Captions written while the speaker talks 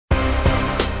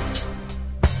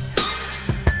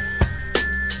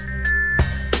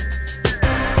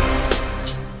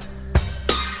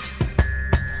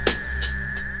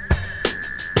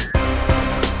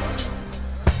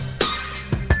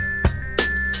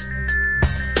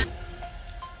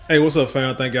Hey, what's up,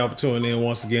 fam? Thank y'all for tuning in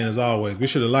once again, as always. Be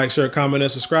sure to like, share, comment,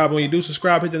 and subscribe. When you do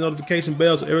subscribe, hit the notification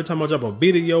bell so every time I drop a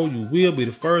video, you will be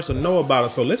the first to know about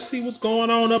it. So let's see what's going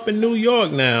on up in New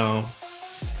York now.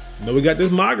 You know, we got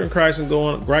this migrant crisis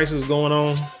going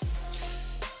on.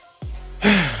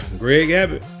 Greg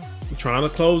Abbott trying to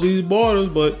close these borders,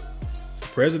 but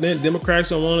President Democrats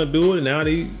don't want to do it. And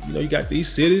now you got these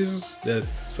cities that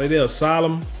say they're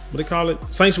asylum, what they call it?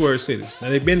 Sanctuary cities. Now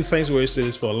they've been sanctuary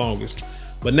cities for the longest.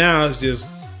 But now it's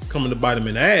just coming to bite them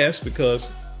in the ass because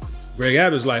Greg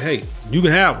Abbott's like, hey, you can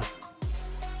have them.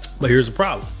 But here's the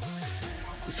problem.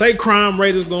 Say crime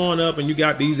rate is going up and you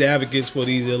got these advocates for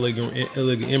these illegal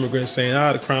immigrants saying,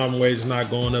 the crime rate is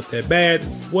not going up that bad.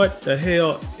 What the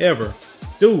hell ever.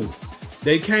 Dude,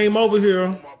 they came over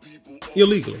here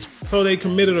illegally. So they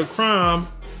committed a crime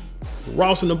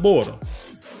crossing the border.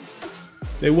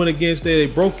 They went against they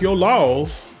broke your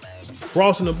laws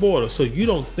crossing the border. So you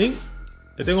don't think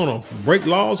that they're gonna break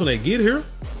laws when they get here?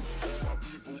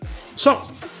 So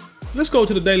let's go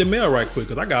to the Daily Mail right quick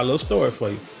because I got a little story for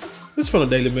you. This is from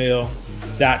the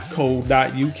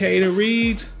dailymail.co.uk that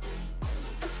reads,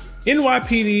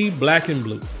 NYPD black and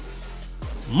blue.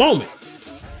 Moment.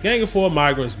 Gang of 4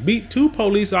 migrants beat 2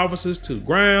 police officers to the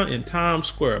ground in Times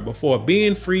Square before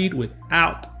being freed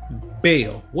without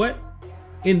bail. What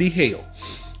in the hell?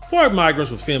 4 migrants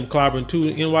were filmed clobbering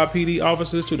 2 NYPD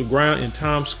officers to the ground in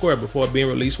Times Square before being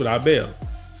released without bail.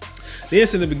 The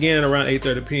incident began around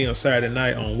 8:30 p.m. Saturday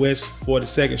night on West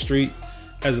 42nd Street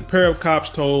as a pair of cops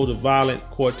told the violent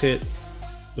quartet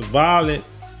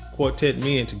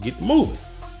men to get moving.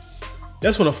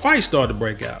 That's when a fight started to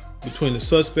break out between the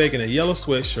suspect in a yellow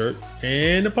sweatshirt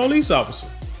and the police officer.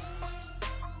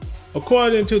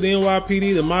 According to the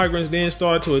NYPD, the migrants then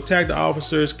started to attack the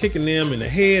officers, kicking them in the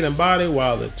head and body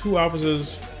while the 2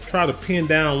 officers tried to pin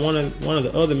down one of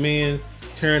the other men,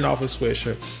 tearing off his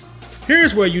sweatshirt.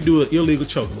 Here's where you do an illegal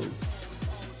choke move.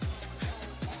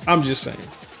 I'm just saying.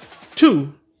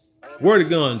 2, where the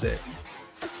guns at?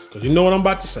 Because you know what I'm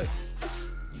about to say.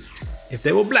 If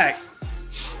they were black,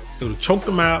 they would have choked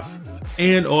them out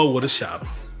and or would have shot them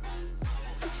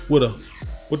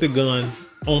with the gun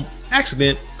on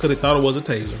accident because they thought it was a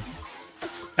taser.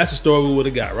 That's the story we would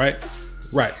have got, right?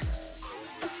 Right.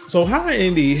 So how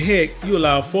in the heck you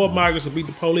allow 4 migrants to beat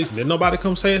the police and then nobody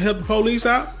come say and help the police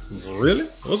out? Really?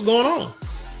 What's going on?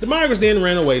 The migrants then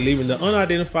ran away, leaving the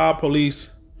unidentified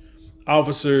police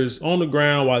officers on the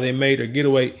ground while they made their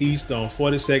getaway east on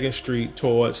 42nd Street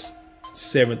towards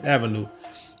 7th Avenue.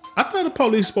 I thought the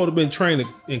police supposed to have been trained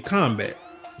in combat,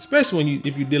 especially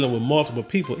if you're dealing with multiple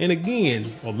people. And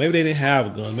again, or maybe they didn't have a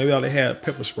gun, maybe all they had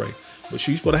pepper spray. But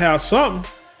you're supposed to have something.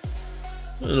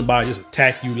 Nobody just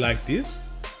attack you like this.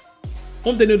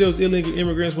 Only they knew there was illegal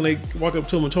immigrants when they walked up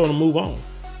to them and told them to move on.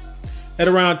 At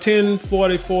around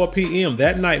 10:44 p.m.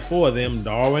 that night, 4 of them,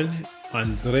 Darwin,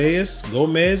 Andres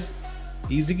Gomez,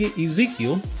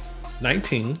 Ezekiel,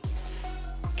 19,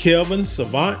 Kelvin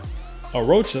Savant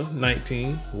Arocha,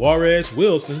 19, Juarez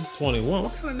Wilson, 21.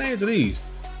 What kind of names are these?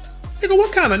 Nigga,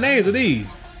 what kind of names are these?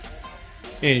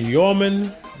 And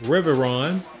Yorman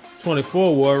Riveron,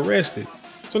 24, were arrested.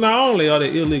 So not only are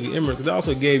they illegal immigrants, they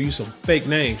also gave you some fake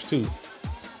names too.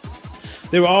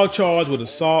 They were all charged with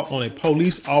assault on a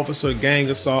police officer, gang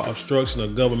assault, obstruction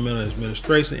of governmental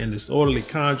administration, and disorderly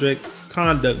conduct,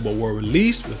 but were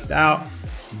released without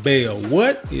bail.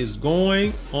 What is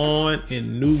going on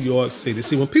in New York City?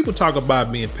 See, when people talk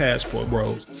about being passport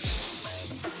bros,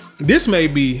 this may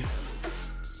be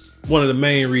one of the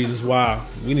main reasons why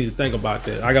we need to think about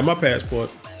that. I got my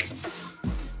passport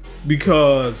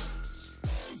because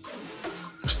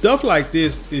stuff like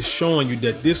this is showing you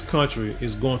that this country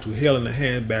is going to hell in a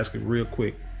handbasket real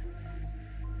quick.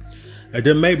 And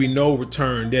there may be no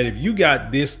return. That if you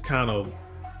got this kind of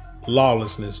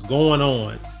lawlessness going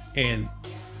on and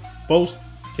folks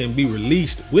can be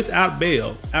released without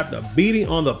bail after beating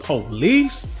on the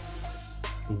police,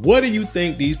 what do you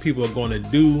think these people are going to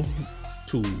do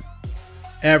to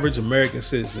average American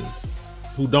citizens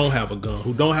who don't have a gun,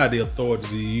 who don't have the authority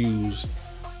to use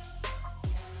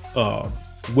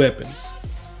weapons,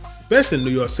 especially in New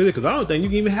York City? Because I don't think you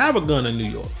can even have a gun in New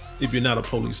York if you're not a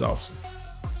police officer,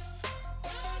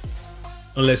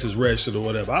 unless it's registered or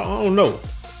whatever. I don't know.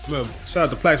 Shout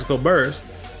out to Plaxico Burris,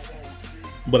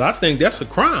 but I think that's a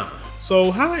crime.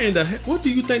 So how in the heck, what do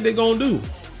you think they're gonna do?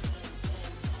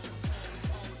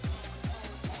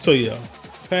 So yeah,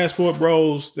 passport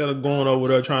bros that are going over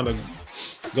there trying to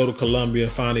go to Colombia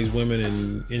and find these women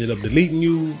and ended up deleting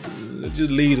you,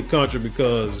 just leave the country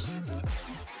because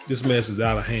this mess is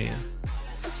out of hand.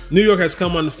 New York has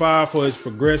come under fire for its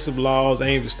progressive laws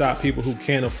aimed to stop people who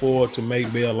can't afford to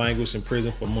make bail languish in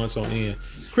prison for months on end.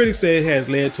 Critics say it has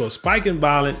led to a spike in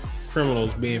violent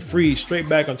criminals being freed straight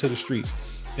back onto the streets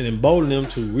and embolden them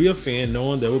to reoffend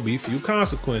knowing there will be few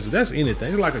consequences. That's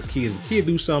anything. It's like a kid. If a kid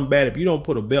do something bad, if you don't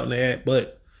put a belt in their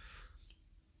butt,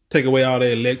 take away all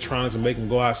their electronics and make them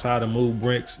go outside and move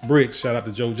bricks. Shout out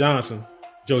to Joe Jackson.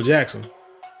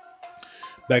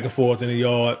 Back and forth in the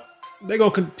yard. They're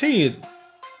going to continue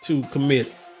to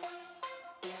commit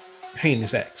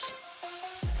heinous acts.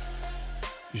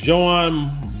 Joan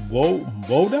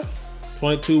Boda,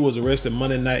 22, was arrested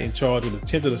Monday night and charged with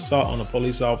attempted assault on a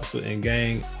police officer and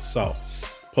gang assault.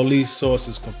 Police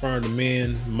sources confirmed the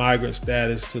men's migrant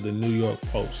status to the New York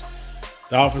Post.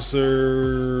 The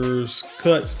officer's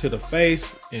cuts to the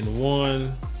face and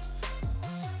one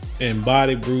and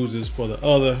body bruises for the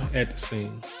other at the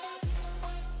scene.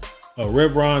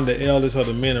 Reverend, the eldest of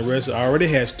the men arrested, already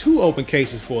has 2 open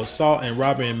cases for assault and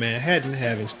robbery in Manhattan,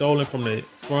 having stolen from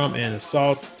and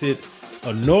assaulted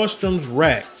a Nordstrom's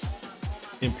Racks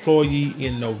employee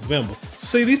in November.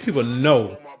 See, these people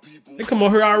know. They come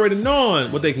on here already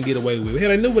knowing what they can get away with. Hell,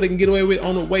 they knew what they can get away with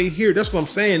on the way here. That's what I'm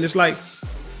saying. It's like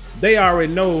they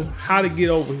already know how to get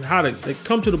over, they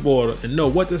come to the border and know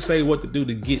what to say, what to do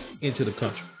to get into the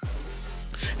country.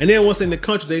 And then once in the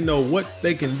country, they know what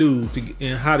they can do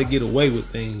and how to get away with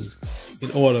things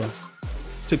in order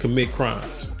to commit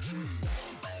crimes.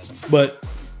 But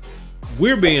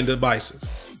we're being divisive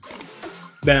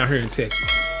down here in Texas.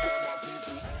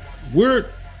 We're,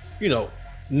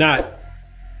 not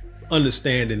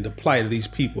understanding the plight of these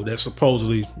people that's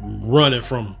supposedly running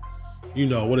from,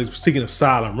 what is seeking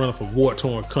asylum, running from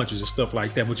war-torn countries and stuff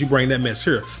like that. But you bring that mess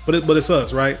here. But it's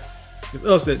us, right? It's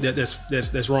us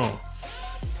that's wrong.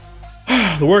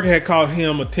 The worker had caught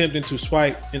him attempting to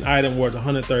swipe an item worth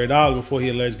 $130 before he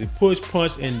allegedly pushed,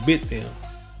 punched, and bit them.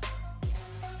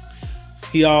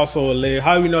 He also alleged,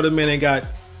 how do we know the man ain't got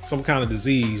some kind of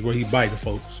disease where he biting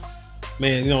folks?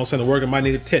 Man, what I'm saying, the worker might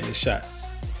need a tetanus shot.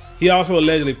 He also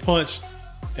allegedly punched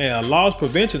a loss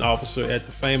prevention officer at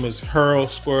the famous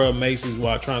Herald Square Macy's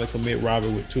while trying to commit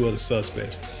robbery with 2 other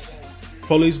suspects.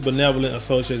 Police Benevolent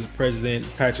Association President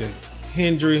Patrick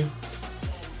Hendry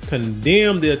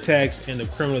condemned the attacks in the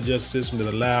criminal justice system that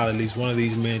allowed at least one of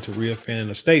these men to reoffend in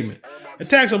a statement.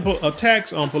 Attacks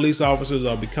on police officers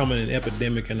are becoming an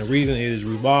epidemic, and the reason is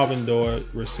revolving door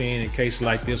we're seeing in cases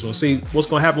like this one. See, what's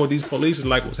going to happen with these police is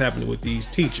like what's happening with these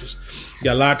teachers. You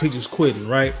got a lot of teachers quitting,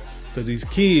 right? Because these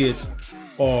kids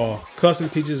are cussing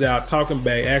teachers out, talking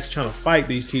back, actually trying to fight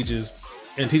these teachers,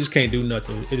 and teachers can't do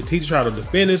nothing. If the teacher try to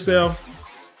defend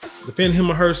him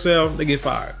or herself, they get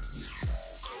fired.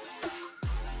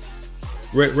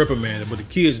 Reprimanded, but the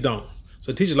kids don't.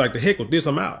 So teachers like, the heck with this,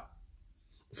 I'm out.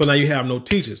 So now you have no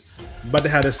teachers. About to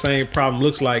have the same problem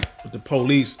looks like with the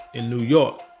police in New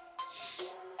York.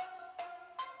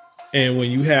 And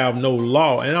when you have no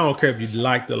law, and I don't care if you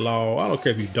like the law, I don't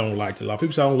care if you don't like the law.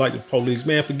 People say I don't like the police.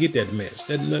 Man, forget that mess.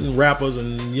 That nothing rappers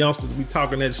and youngsters be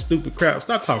talking that stupid crap.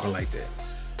 Stop talking like that.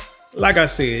 Like I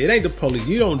said, it ain't the police.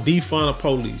 You don't defund the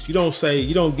police. You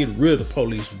don't get rid of the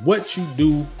police. What you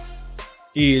do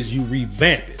is you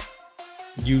revamp it.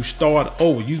 You start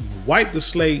over. You wipe the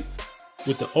slate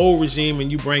with the old regime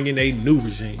and you bring in a new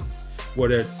regime where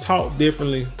they're taught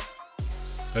differently.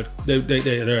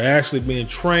 They're actually being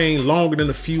trained longer than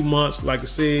a few months. Like I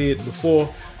said before,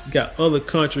 you got other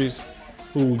countries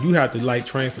who you have to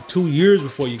train for 2 years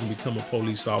before you can become a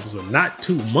police officer, not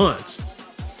 2 months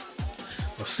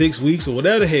or 6 weeks or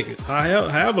whatever the heck,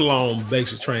 however long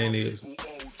basic training is,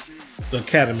 the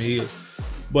academy is.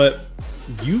 But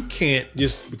you can't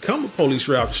just become a police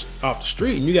off the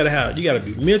street, and you gotta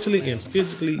be mentally and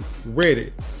physically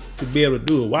ready to be able to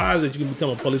do it. Why is it you can become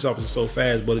a police officer so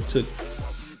fast, but it took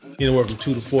anywhere from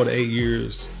 2 to 4 to 8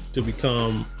 years to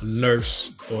become a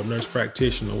nurse or a nurse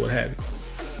practitioner or what have you?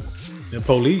 And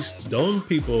police, those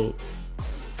people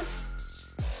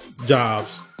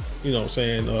jobs, can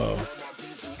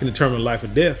determine the life or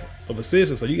death of a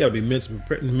citizen. So you gotta be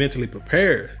mentally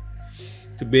prepared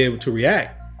to be able to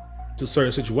react to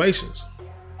certain situations.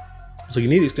 So you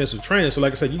need extensive training. So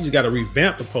like I said, you just got to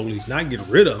revamp the police, not get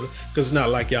rid of it, because it's not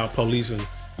like y'all policing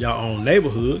y'all own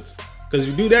neighborhoods. Because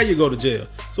if you do that, you go to jail.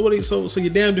 So you're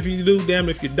damned if you do, damned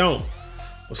if you don't.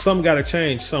 Well, something got to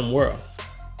change somewhere.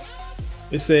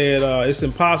 It said it's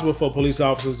impossible for police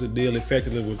officers to deal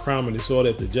effectively with crime and disorder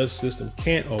if the justice system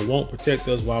can't or won't protect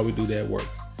us while we do that work.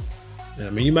 And I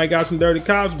mean, you might got some dirty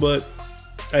cops, but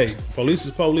hey, police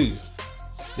is police.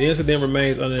 The incident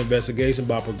remains under investigation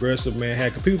by progressive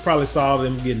Manhattan. People probably saw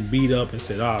them getting beat up and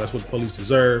said, that's what the police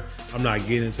deserve. I'm not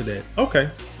getting into that. Okay,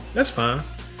 that's fine.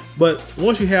 But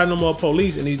once you have no more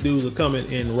police and these dudes are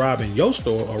coming and robbing your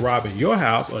store or robbing your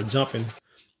house or jumping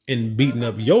and beating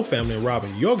up your family and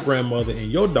robbing your grandmother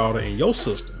and your daughter and your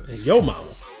sister and your mama,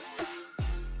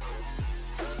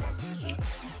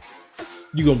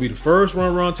 you're going to be the first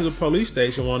one to run to the police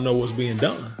station, want to know what's being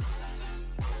done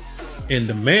and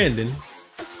demanding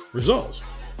results.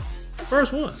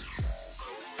 First one.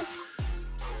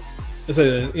 It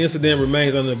says the incident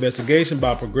remains under investigation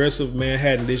by Progressive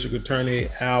Manhattan District Attorney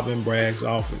Alvin Bragg's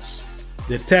office.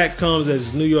 The attack comes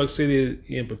as New York City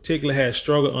in particular has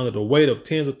struggled under the weight of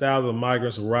tens of thousands of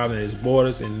migrants arriving at its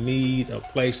borders in need of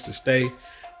place to stay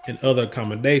and other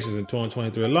accommodations. In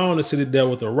 2023 alone, the city dealt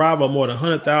with the arrival of more than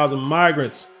 100,000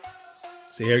 migrants.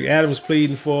 See, Eric Adams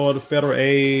pleading for the federal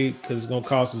aid because it's going to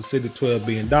cost the city $12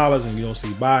 billion. And you don't see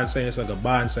Biden saying something.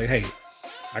 Biden say, hey,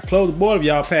 I closed the border if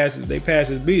y'all pass it. They pass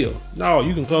this bill. No,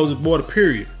 you can close the border,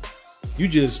 period. You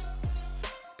just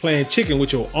playing chicken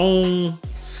with your own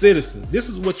citizens. This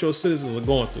is what your citizens are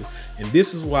going through. And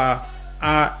this is why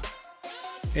I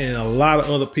and a lot of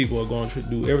other people are going to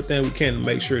do everything we can to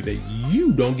make sure that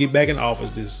you don't get back in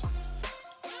office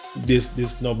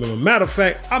this November. Matter of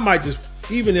fact, I might just,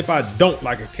 even if I don't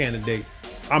like a candidate,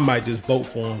 I might just vote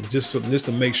for him just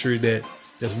to make sure that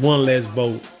there's one less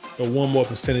vote or one more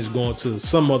percentage going to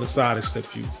some other side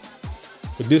except you.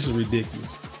 But this is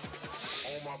ridiculous.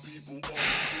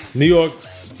 New York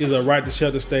is a right to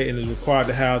shelter state and is required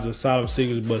to house asylum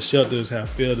seekers, but shelters have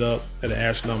filled up at an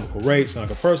astronomical rate. It's like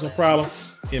a personal problem.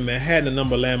 In Manhattan, a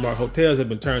number of landmark hotels have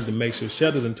been turned to makeshift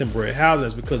shelters and temporary housing.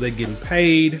 That's because they're getting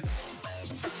paid.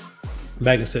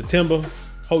 Back in September,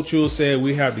 Hochul said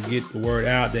we have to get the word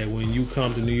out that when you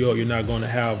come to New York, you're not going to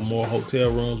have more hotel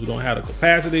rooms. We don't have the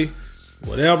capacity,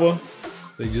 whatever.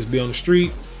 They just be on the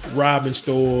street, robbing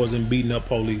stores and beating up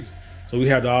police. So we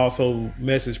have to also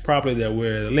message properly that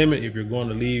we're at a limit. If you're going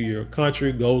to leave your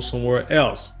country, go somewhere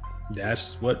else.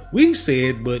 That's what we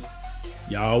said, but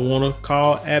y'all want to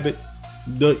call Abbott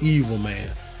the evil man.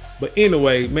 But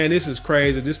anyway, man, this is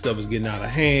crazy. This stuff is getting out of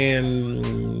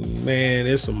hand. Man,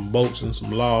 there's some votes and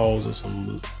some laws and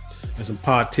some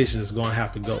politicians that's going to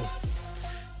have to go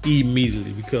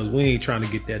immediately because we ain't trying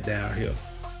to get that down here.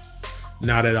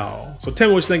 Not at all. So tell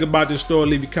me what you think about this story.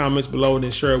 Leave your comments below and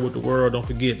then share it with the world. Don't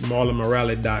forget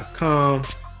marlonmorale.com.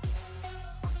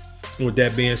 With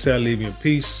that being said, leave you in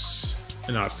peace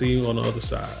and I'll see you on the other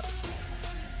side.